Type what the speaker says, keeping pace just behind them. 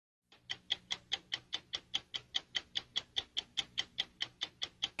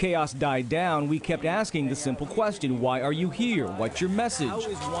chaos died down, we kept asking the simple question, why are you here? What's your message?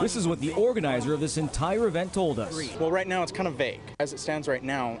 This is what the organizer of this entire event told us. Well, right now it's kind of vague. As it stands right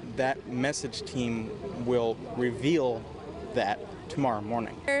now, that message team will reveal that tomorrow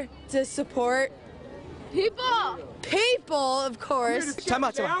morning. To support people, of course. Time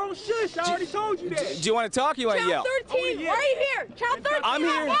out. Don't shush, I already told you that. Do you want to talk or you want to yell? Child 13, why are you here? Child 13, I'm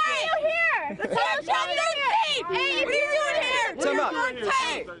here. why are you here? Child 13, hey, what are you doing here? Time out.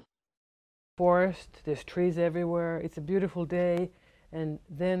 Hey. Forest, there's trees everywhere, it's a beautiful day, and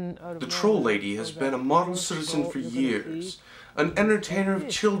then out of The Troll Lady has been a model citizen for years, an entertainer of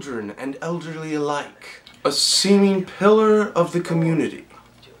children and elderly alike, a seeming pillar of the community.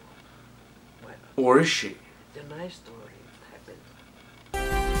 Or is she? The nice story happened.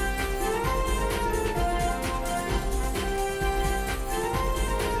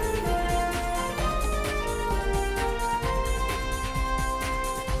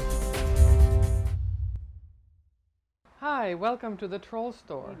 Hi, welcome to the Troll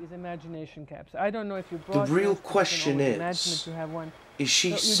Store. These imagination caps. I don't know if you brought The real yours, question but you can always imagine that is, you have one. is she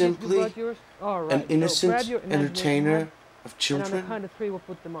So you simply brought yours? All right. an innocent grab your imagination entertainer hat, of and on children? the count of 3 we'll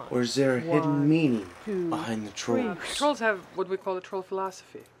put them on. Or is there a hidden 1, meaning 2, behind the 3. trolls? Trolls have what we call a troll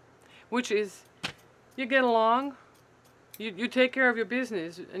philosophy, which is you get along, you take care of your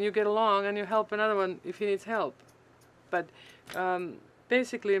business, and you get along, and you help another one if he needs help. But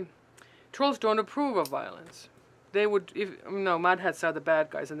basically, trolls don't approve of violence. They would, Mad Hats are the bad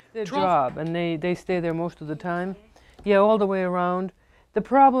guys. And their job, and they stay there most of the time. Yeah, all the way around. The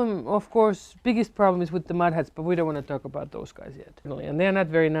problem, of course, biggest problem is with the Mud Hats, but we don't want to talk about those guys yet. And they're not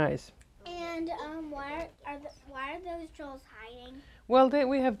very nice. And why are those trolls hiding? Well,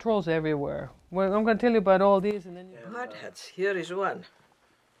 we have trolls everywhere. Well, I'm going to tell you about all these, and then you... Mud Hats, here is one.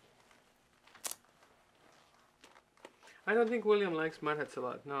 I don't think William likes Mud Hats a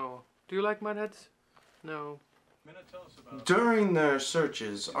lot, no. Do you like Mud Hats? No. During their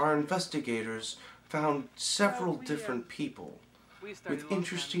searches, our investigators found several different people with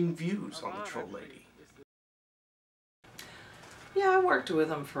interesting views on the Troll Lady. Yeah, I worked with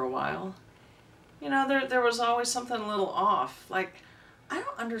them for a while. You know, there was always something a little off. Like, I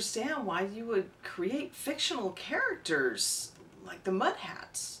don't understand why you would create fictional characters like the Mud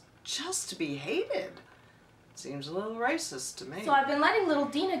Hats just to be hated. Seems a little racist to me. So I've been letting little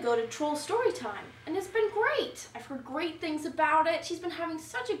Dina go to Troll Story Time, and it's been great. I've heard great things about it. She's been having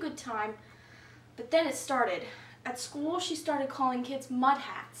such a good time. But then it started. At school, she started calling kids Mud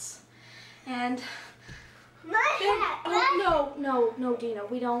Hats. And... Mud Hat! Oh, no, Dina,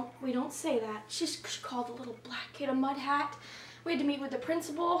 we don't say that. She called the little black kid a Mud Hat. We had to meet with the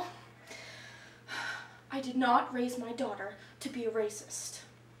principal. I did not raise my daughter to be a racist.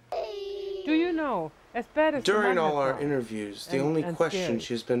 Do you know, as bad as During all our interviews, the only question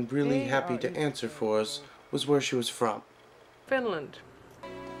she has been really happy to answer for us was where she was from. Finland.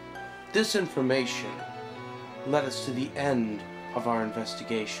 This information led us to the end of our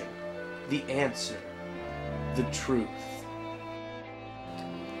investigation. The answer. The truth.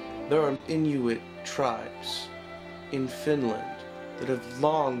 There are Inuit tribes in Finland that have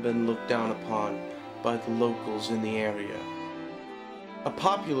long been looked down upon by the locals in the area. A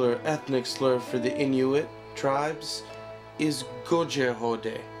popular ethnic slur for the Inuit tribes is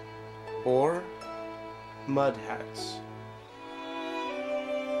Gojehode, or Mud Hats.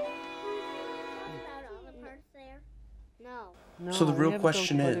 No. So the real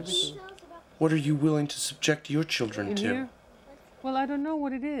question is, what are you willing to subject your children to? Here? Well, I don't know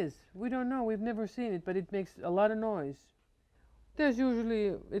what it is. We don't know. We've never seen it, but it makes a lot of noise. There's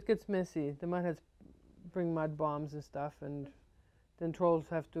usually, it gets messy. The Mud Hats bring mud bombs and stuff, and then trolls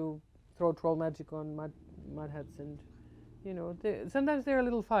have to throw troll magic on mud hats, and you know, sometimes there are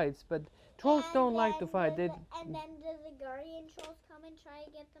little fights, but trolls don't like to fight. And then do the guardian trolls come and try to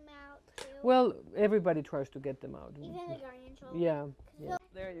get them out too? Well, everybody tries to get them out. Even the guardian trolls? Yeah.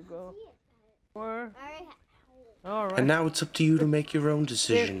 There you go. Or, All all right. And now it's up to you to make your own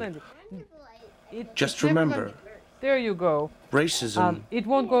decision. Just remember, there you go. racism It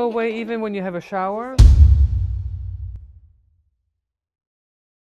won't go away even when you have a shower.